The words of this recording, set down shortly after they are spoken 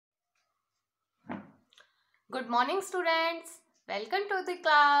Good morning, students. Welcome to the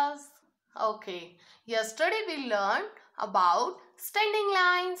class. Okay, yesterday we learned about standing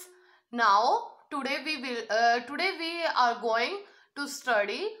lines. Now today we are going to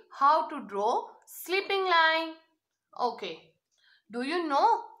study how to draw sleeping line. Okay, do you know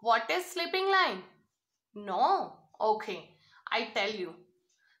what is sleeping line? No. Okay, I tell you.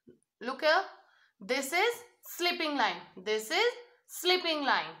 Look here. This is sleeping line. This is sleeping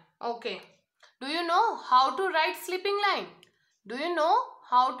line. Okay. Do you know how to write sleeping line? Do you know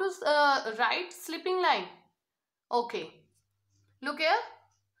how to write sleeping line? Okay. Look here.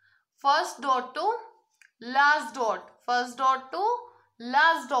 First dot to last dot. First dot to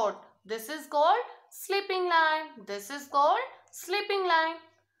last dot. This is called sleeping line. This is called sleeping line.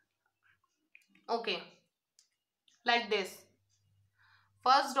 Okay. Like this.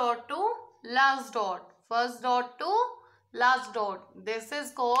 First dot to last dot. First dot to last dot. This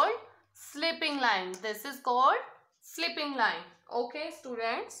is called sleeping line. This is called sleeping line. Okay,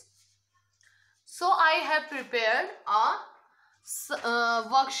 students. So I have prepared a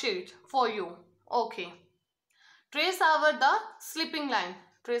worksheet for you. Okay. Trace over the sleeping line.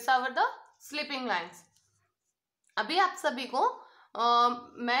 Trace over the sleeping lines. अभी आप सभी को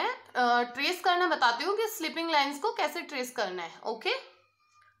मैं trace करना बताती हूँ कि sleeping lines को कैसे ट्रेस करना है. Okay.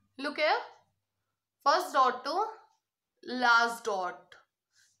 Look here. First dot to last dot.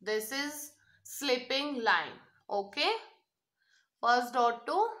 This is sleeping line. Okay. First dot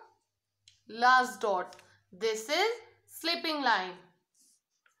to last dot. This is sleeping line.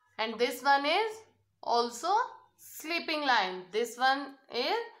 And this one is also sleeping line. This one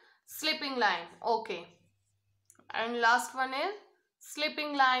is sleeping line. Okay. And last one is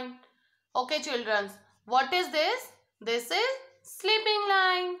sleeping line. Okay, children. What is this? This is sleeping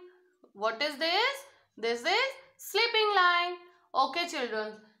line. What is this? This is sleeping line. Okay,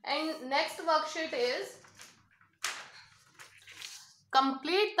 children. And next worksheet is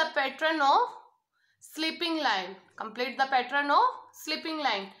complete the pattern of sleeping line. Complete the pattern of sleeping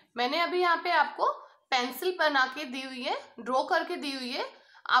line. मैंने अभी यहाँ पे आपको pencil बना के दी हुई है, draw करके दी हुई है.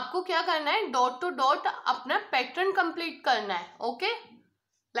 आपको क्या करना है? डॉट टू डॉट अपना पैटर्न कंप्लीट करना है. Okay,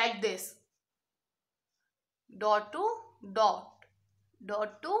 like this. Dot to dot,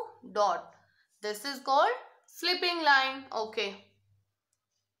 dot to dot. This is called sleeping line. Okay.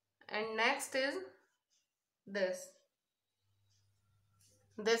 And next is this.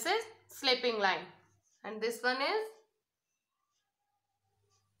 This is sleeping line. And this one is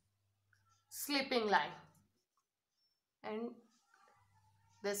sleeping line. And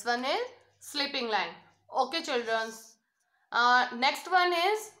this one is sleeping line. Okay, children. Next one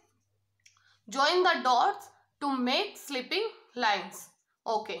is join the dots to make sleeping lines.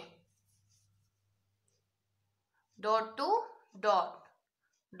 Okay. Dot to dot,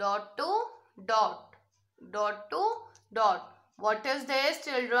 dot to dot, dot to dot. What is this,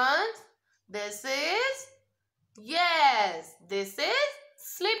 children? This is, yes, this is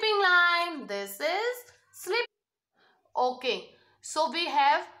sleeping line. This is sleep. Okay, so we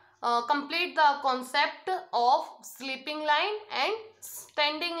have complete the concept of sleeping line and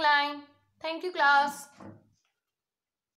standing line. Thank you, class.